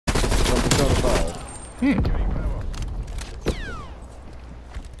So,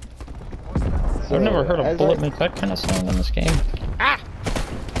 I've never heard a bullet make that kind of sound in this game. Ah!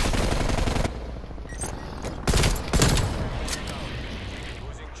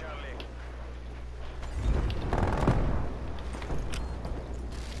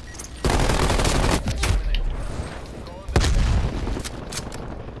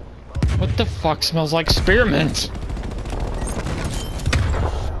 What the fuck smells like spearmint?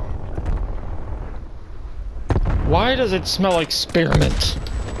 Why does it smell like spearmint?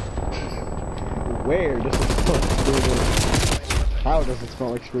 Where does it smell like spearmint? How does it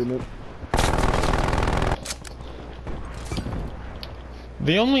smell like spearmint?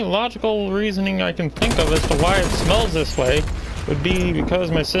 The only logical reasoning I can think of as to why it smells this way would be because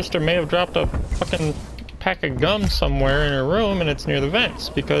my sister may have dropped a fucking pack of gum somewhere in her room and it's near the vents,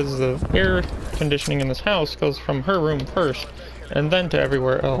 because the air conditioning in this house goes from her room first and then to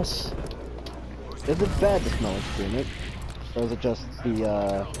everywhere else. Is it bad to smell like spearmint? Or is it just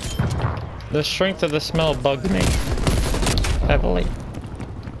the The strength of the smell bugged me heavily.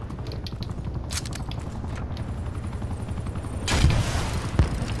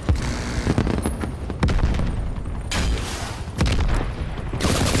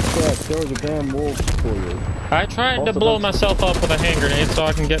 There was a damn wolf for you. I tried to blow myself up with a hand grenade so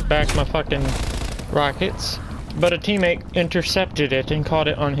I can get back my fucking rockets, but a teammate intercepted it and caught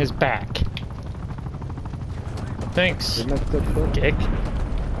it on his back. Thanks, dick.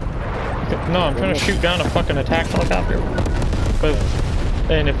 No, I'm trying to shoot down a fucking attack helicopter.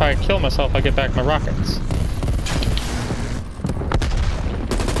 And if I kill myself, I get back my rockets.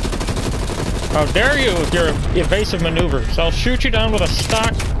 How dare you with your evasive maneuvers? I'll shoot you down with a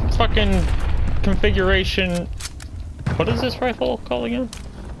stock fucking configuration. What is this rifle called again?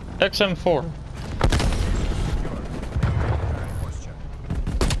 XM4.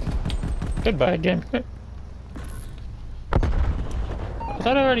 Goodbye, game. I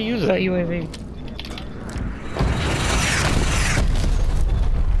thought I already used that UAV.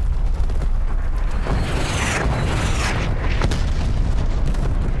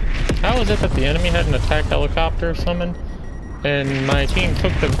 How is it that the enemy had an attack helicopter summoned and my team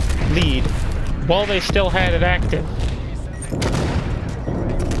took the lead while they still had it active?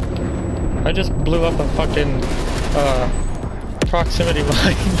 I just blew up a fucking proximity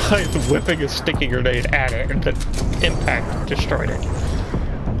line by whipping a sticky grenade at it, and the impact destroyed it.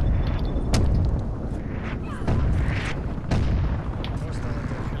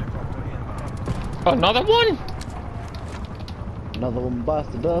 Another one? Another one bites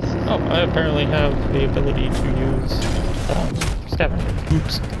the dust. Oh, I apparently have the ability to use scavenger.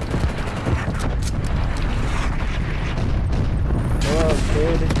 Oops. Well,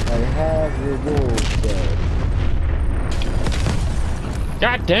 kid, I have your wolves dead.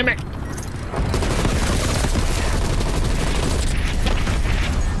 God damn it!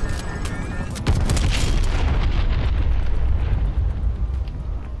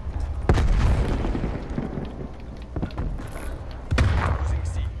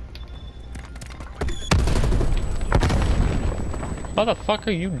 How the fuck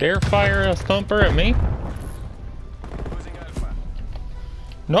are you dare fire a thumper at me?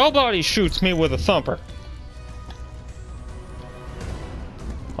 Nobody shoots me with a thumper.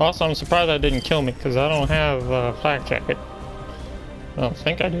 Also, I'm surprised that didn't kill me, because I don't have a flak jacket. I don't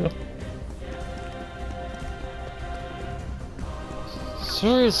think I do.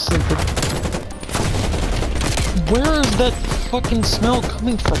 Seriously, where is that fucking smell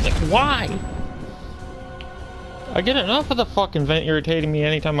coming from? Like, why? I get enough of the fucking vent irritating me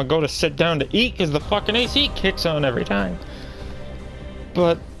anytime I go to sit down to eat, because the fucking AC kicks on every time.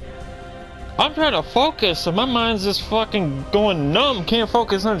 But I'm trying to focus, and my mind's just fucking going numb. Can't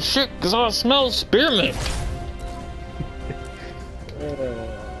focus on shit because all I smell is spearmint.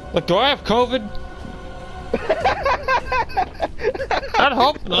 Like, do I have COVID? I'd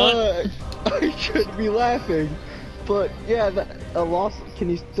hope not. I shouldn't be laughing, but yeah, a loss. Can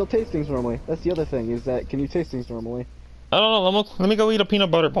you still taste things normally? That's the other thing. Is that can you taste things normally? I don't know. Let me go eat a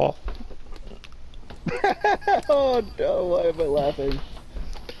peanut butter ball. Oh no! Why am I laughing?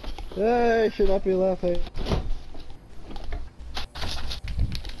 I should not be laughing.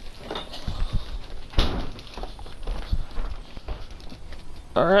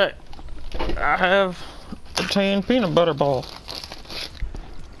 Alright. I have obtained peanut butter ball.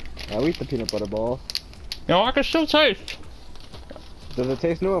 I'll eat the peanut butter ball. You know, I can still taste. Does it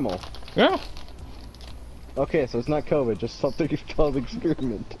taste normal? Yeah. Okay, so it's not COVID, just something causing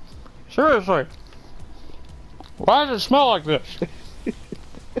spearmint. Seriously. Why does it smell like this?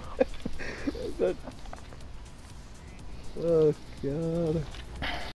 Oh god.